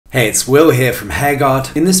Hey, it's Will here from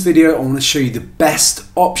HairGuard. In this video, I want to show you the best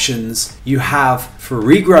options you have for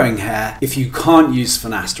regrowing hair if you can't use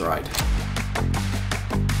Finasteride.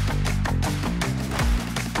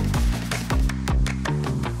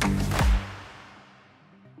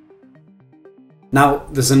 Now,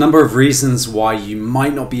 there's a number of reasons why you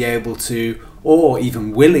might not be able to or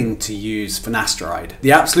even willing to use Finasteride.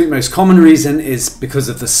 The absolute most common reason is because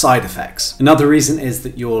of the side effects. Another reason is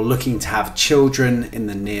that you're looking to have children in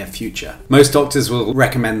the near future. Most doctors will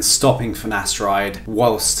recommend stopping Finasteride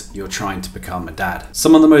whilst you're trying to become a dad.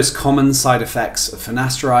 Some of the most common side effects of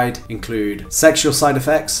Finasteride include sexual side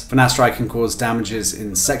effects. Finasteride can cause damages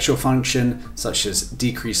in sexual function, such as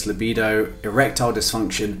decreased libido, erectile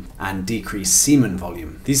dysfunction, and decreased semen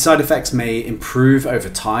volume. These side effects may improve over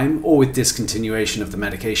time or with discontinuation of the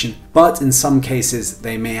medication, but in some cases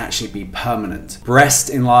they may actually be permanent. Breast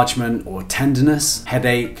enlargement or tenderness,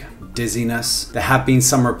 headache, dizziness. There have been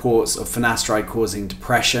some reports of Finasteride causing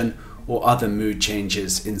depression or other mood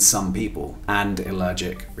changes in some people, and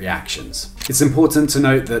allergic reactions. It's important to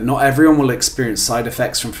note that not everyone will experience side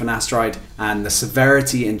effects from Finasteride, and the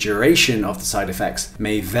severity and duration of the side effects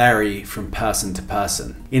may vary from person to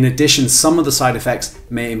person. In addition, some of the side effects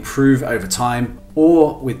may improve over time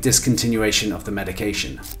or with discontinuation of the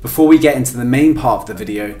medication. Before we get into the main part of the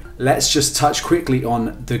video, let's just touch quickly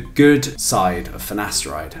on the good side of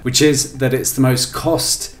Finasteride, which is that it's the most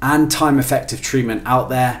cost and time effective treatment out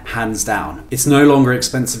there, hands down. It's no longer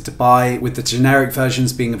expensive to buy, with the generic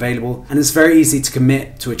versions being available, and it's very easy to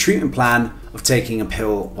commit to a treatment plan of taking a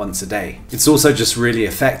pill once a day. It's also just really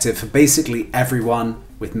effective for basically everyone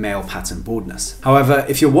with male pattern baldness. However,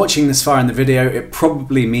 if you're watching this far in the video, it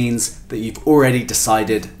probably means that you've already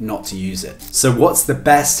decided not to use it. So what's the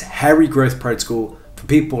best hair regrowth protocol for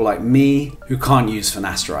people like me who can't use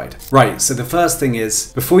Finasteride? Right, so the first thing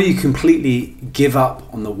is, before you completely give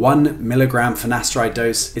up on the 1 milligram Finasteride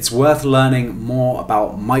dose, it's worth learning more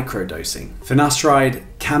about microdosing. Finasteride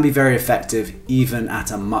can be very effective even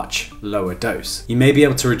at a much lower dose. You may be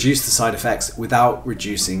able to reduce the side effects without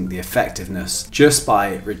reducing the effectiveness, just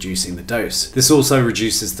by reducing the dose. This also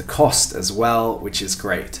reduces the cost as well, which is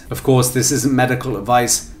great. Of course, this isn't medical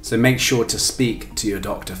advice, so make sure to speak to your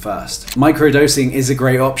doctor first. Microdosing is a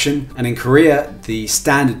great option, and in Korea, the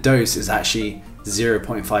standard dose is actually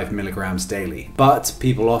 0.5 milligrams daily, but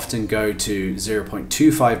people often go to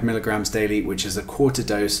 0.25 milligrams daily, which is a quarter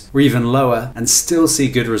dose, or even lower, and still see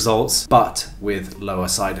good results, but with lower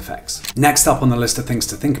side effects. Next up on the list of things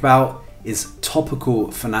to think about is topical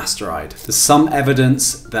Finasteride. There's some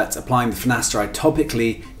evidence that applying the Finasteride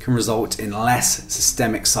topically can result in less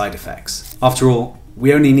systemic side effects. After all,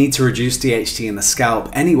 we only need to reduce DHT in the scalp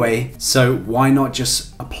anyway, so why not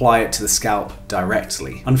just apply it to the scalp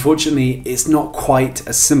directly? Unfortunately, it's not quite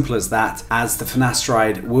as simple as that, as the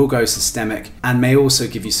Finasteride will go systemic and may also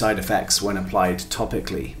give you side effects when applied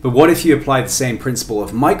topically. But what if you apply the same principle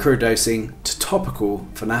of microdosing to topical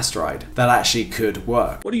Finasteride? That actually could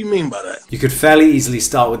work. What do you mean by that? You could fairly easily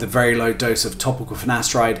start with a very low dose of topical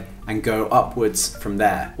Finasteride and go upwards from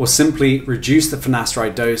there, or simply reduce the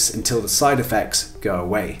Finasteride dose until the side effects go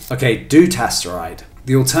away. Okay, Dutasteride.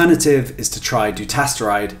 The alternative is to try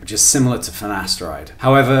Dutasteride, which is similar to Finasteride.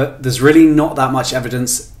 However, there's really not that much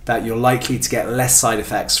evidence that you're likely to get less side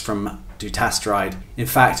effects from Dutasteride. In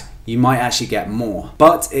fact, you might actually get more,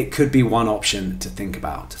 but it could be one option to think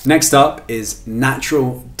about. Next up is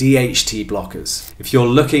natural DHT blockers. If you're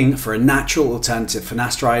looking for a natural alternative for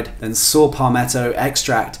Finasteride, then saw palmetto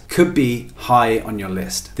extract could be high on your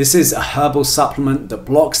list. This is a herbal supplement that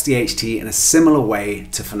blocks DHT in a similar way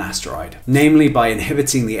to Finasteride, namely by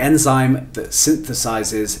inhibiting the enzyme that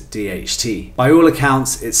synthesizes DHT. By all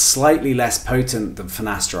accounts, it's slightly less potent than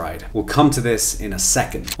Finasteride. We'll come to this in a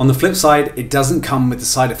second. On the flip side, it doesn't come with the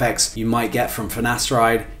side effects you might get from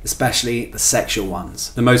Finasteride, especially the sexual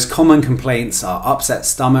ones. The most common complaints are upset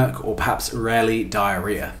stomach or perhaps rarely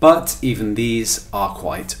diarrhea, but even these are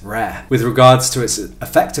quite rare. With regards to its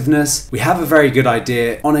effectiveness, we have a very good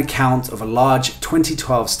idea on account of a large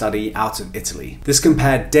 2012 study out of Italy. This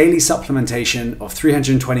compared daily supplementation of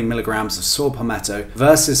 320 milligrams of saw palmetto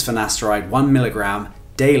versus Finasteride 1 milligram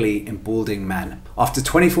daily in balding men. After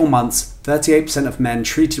 24 months, 38% of men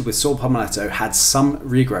treated with saw palmetto had some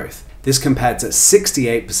regrowth. This compared to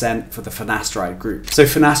 68% for the Finasteride group. So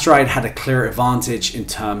Finasteride had a clear advantage in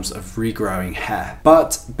terms of regrowing hair.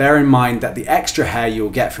 But bear in mind that the extra hair you'll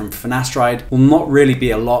get from Finasteride will not really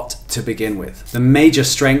be a lot to begin with. The major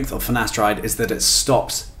strength of Finasteride is that it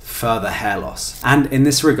stops further hair loss. And in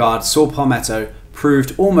this regard, saw palmetto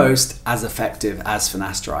proved almost as effective as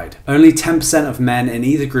finasteride. Only 10% of men in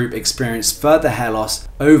either group experienced further hair loss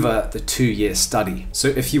over the 2-year study. So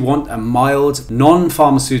if you want a mild,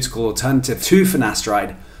 non-pharmaceutical alternative to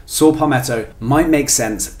finasteride, saw palmetto might make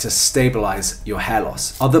sense to stabilize your hair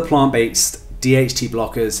loss. Other plant-based DHT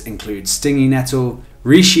blockers include stinging nettle,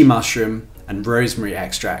 reishi mushroom, and rosemary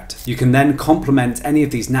extract. You can then complement any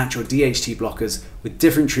of these natural DHT blockers with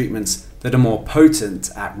different treatments that are more potent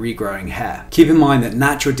at regrowing hair. Keep in mind that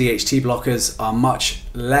natural DHT blockers are much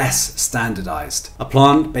less standardized. A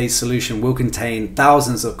plant-based solution will contain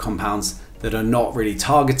thousands of compounds that are not really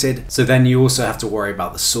targeted, so then you also have to worry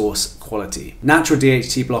about the source quality. Natural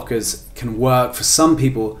DHT blockers can work for some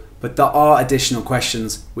people, but there are additional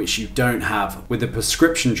questions which you don't have with a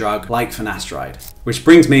prescription drug like finasteride. Which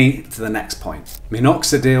brings me to the next point.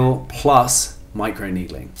 Minoxidil plus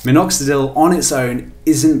microneedling. Minoxidil on its own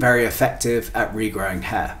isn't very effective at regrowing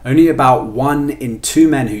hair. Only about 1 in 2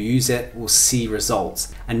 men who use it will see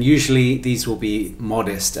results, and usually these will be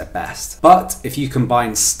modest at best. But if you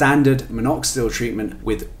combine standard minoxidil treatment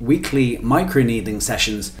with weekly microneedling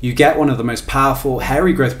sessions, you get one of the most powerful hair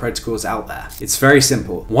regrowth protocols out there. It's very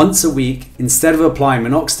simple. Once a week, instead of applying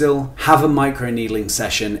minoxidil, have a microneedling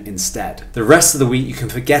session instead. The rest of the week you can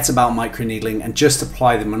forget about microneedling and just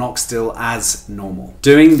apply the minoxidil as normal.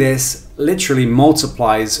 Doing this literally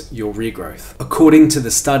multiplies your regrowth. According to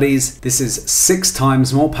the studies, this is 6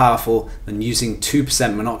 times more powerful than using 2%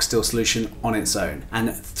 minoxidil solution on its own,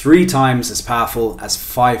 and 3 times as powerful as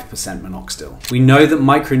 5% minoxidil. We know that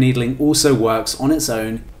microneedling also works on its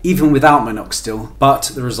own, even without minoxidil,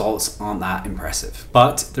 but the results aren't that impressive.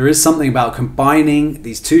 But there is something about combining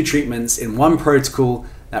these 2 treatments in one protocol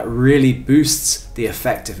that really boosts the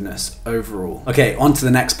effectiveness overall. Okay, on to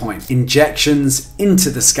the next point. Injections into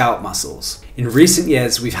the scalp muscles. In recent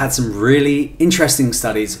years, we've had some really interesting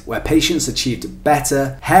studies where patients achieved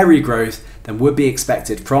better hair regrowth than would be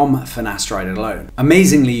expected from finasteride alone.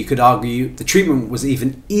 Amazingly, you could argue the treatment was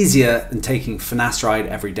even easier than taking finasteride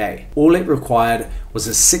every day. All it required was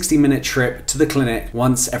a 60-minute trip to the clinic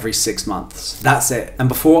once every 6 months. That's it. And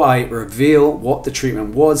before I reveal what the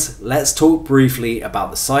treatment was, let's talk briefly about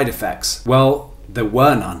the side effects. Well, there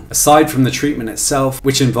were none. Aside from the treatment itself,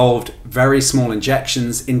 which involved very small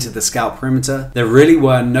injections into the scalp perimeter, there really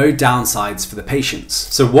were no downsides for the patients.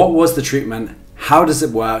 So what was the treatment? How does it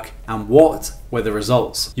work? And what were the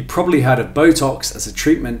results? You probably heard of Botox as a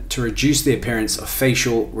treatment to reduce the appearance of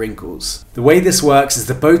facial wrinkles. The way this works is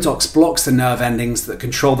the Botox blocks the nerve endings that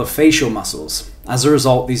control the facial muscles. As a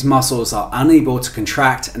result, these muscles are unable to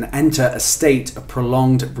contract and enter a state of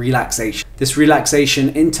prolonged relaxation. This relaxation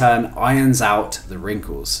in turn irons out the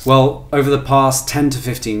wrinkles. Well, over the past 10 to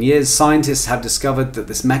 15 years, scientists have discovered that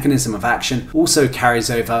this mechanism of action also carries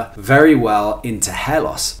over very well into hair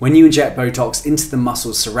loss. When you inject Botox into the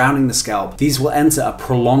muscles surrounding the scalp, these will enter a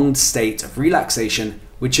prolonged state of relaxation,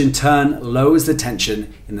 which in turn lowers the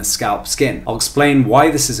tension in the scalp skin. I'll explain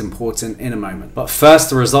why this is important in a moment. But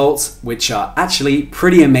first, the results, which are actually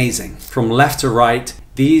pretty amazing. From left to right,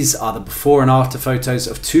 these are the before and after photos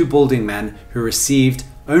of 2 balding men who received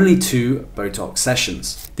only 2 Botox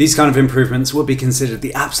sessions. These kind of improvements would be considered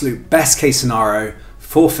the absolute best case scenario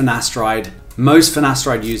for finasteride. Most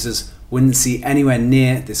finasteride users wouldn't see anywhere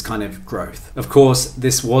near this kind of growth. Of course,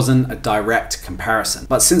 this wasn't a direct comparison,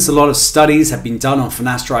 but since a lot of studies have been done on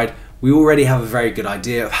finasteride, we already have a very good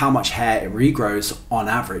idea of how much hair it regrows on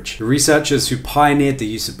average. The researchers who pioneered the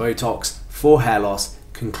use of Botox for hair loss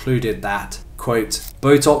concluded that, quote,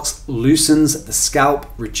 Botox loosens the scalp,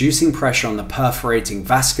 reducing pressure on the perforating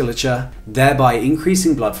vasculature, thereby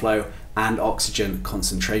increasing blood flow and oxygen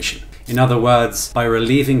concentration. In other words, by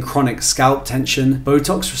relieving chronic scalp tension,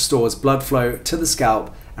 Botox restores blood flow to the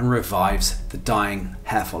scalp and revives the dying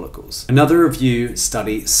hair follicles. Another review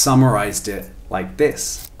study summarized it like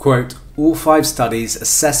this, quote, all 5 studies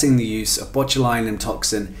assessing the use of botulinum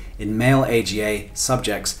toxin in male AGA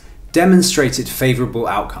subjects demonstrated favorable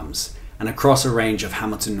outcomes and across a range of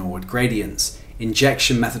Hamilton-Norwood gradients,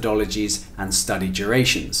 injection methodologies, and study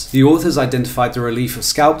durations. The authors identified the relief of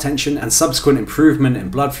scalp tension and subsequent improvement in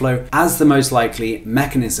blood flow as the most likely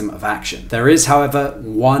mechanism of action. There is, however,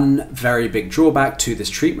 one very big drawback to this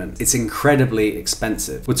treatment. It's incredibly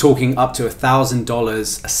expensive. We're talking up to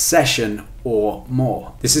 $1,000 a session or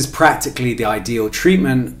more. This is practically the ideal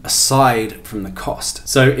treatment aside from the cost.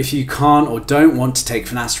 So if you can't or don't want to take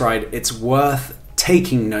finasteride, it's worth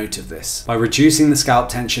taking note of this. By reducing the scalp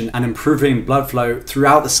tension and improving blood flow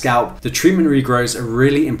throughout the scalp, the treatment regrows a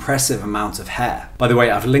really impressive amount of hair. By the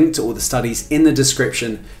way, I've linked to all the studies in the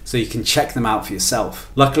description so you can check them out for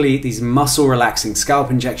yourself. Luckily, these muscle relaxing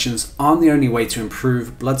scalp injections aren't the only way to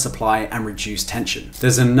improve blood supply and reduce tension.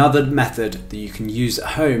 There's another method that you can use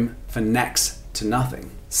at home for next to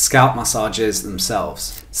nothing. Scalp massages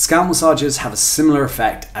themselves. Scalp massages have a similar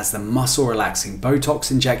effect as the muscle relaxing Botox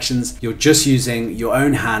injections. You're just using your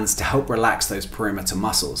own hands to help relax those perimeter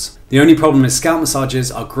muscles. The only problem is scalp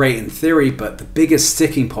massages are great in theory, but the biggest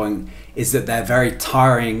sticking point is that they're very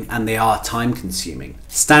tiring and they are time consuming.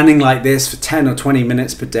 Standing like this for 10 or 20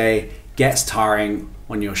 minutes per day gets tiring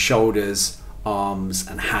on your shoulders, arms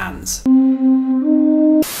and hands.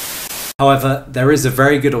 However, there is a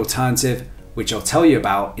very good alternative which I'll tell you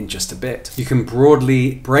about in just a bit. You can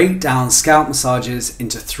broadly break down scalp massages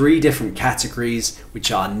into 3 different categories,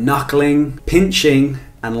 which are knuckling, pinching,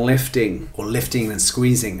 and lifting, or lifting and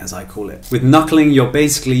squeezing as I call it. With knuckling, you're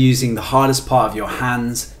basically using the hardest part of your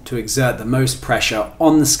hands to exert the most pressure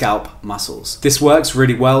on the scalp muscles. This works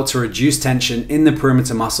really well to reduce tension in the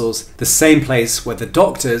perimeter muscles, the same place where the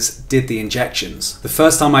doctors did the injections. The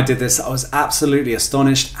first time I did this, I was absolutely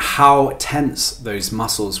astonished how tense those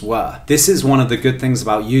muscles were. This is one of the good things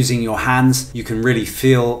about using your hands. You can really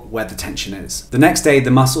feel where the tension is. The next day,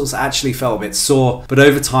 the muscles actually felt a bit sore, but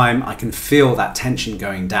over time, I can feel that tension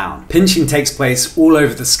going down. Pinching takes place all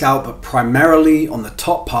over the scalp, but primarily on the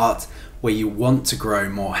top part where you want to grow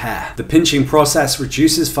more hair. The pinching process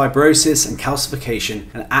reduces fibrosis and calcification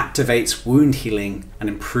and activates wound healing and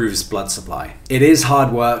improves blood supply. It is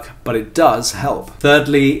hard work, but it does help.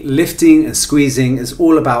 Thirdly, lifting and squeezing is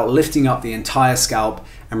all about lifting up the entire scalp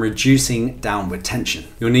and reducing downward tension.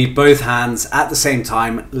 You'll need both hands at the same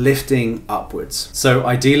time lifting upwards. So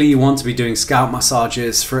ideally you want to be doing scalp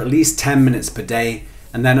massages for at least 10 minutes per day,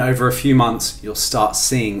 and then over a few months you'll start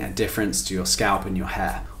seeing a difference to your scalp and your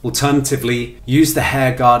hair. Alternatively, use the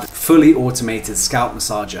HairGuard fully automated scalp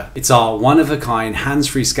massager. It's our one-of-a-kind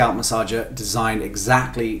hands-free scalp massager designed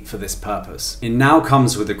exactly for this purpose. It now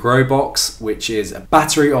comes with a Grow Box, which is a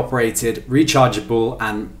battery-operated, rechargeable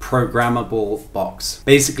and programmable box.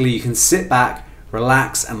 Basically, you can sit back,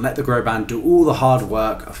 relax and let the Grow Band do all the hard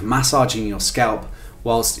work of massaging your scalp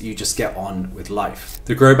whilst you just get on with life.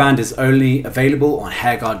 The Grow Band is only available on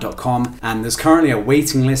hairguard.com and there's currently a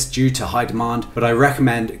waiting list due to high demand, but I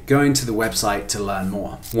recommend going to the website to learn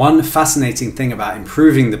more. One fascinating thing about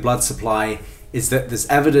improving the blood supply is that there's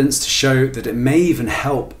evidence to show that it may even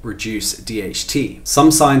help reduce DHT. Some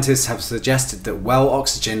scientists have suggested that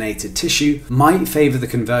well-oxygenated tissue might favor the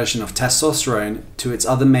conversion of testosterone to its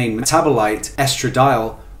other main metabolite,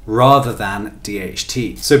 estradiol, rather than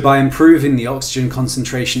DHT. So by improving the oxygen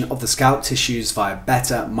concentration of the scalp tissues via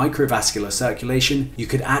better microvascular circulation, you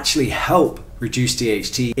could actually help reduce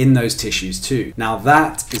DHT in those tissues too. Now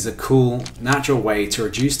that is a cool, natural way to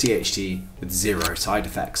reduce DHT with 0 side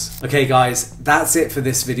effects. Okay guys, that's it for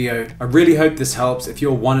this video. I really hope this helps if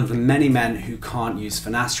you're one of the many men who can't use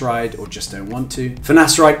finasteride or just don't want to.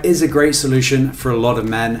 Finasteride is a great solution for a lot of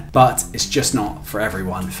men, but it's just not for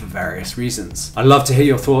everyone for various reasons. I'd love to hear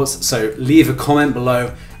your thoughts, so leave a comment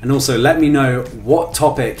below and also let me know what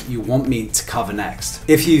topic you want me to cover next.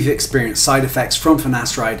 If you've experienced side effects from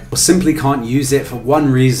finasteride or simply can't use it for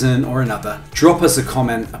one reason or another, drop us a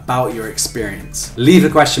comment about your experience. Leave a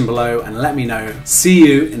question below and let me know. See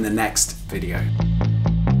you in the next video.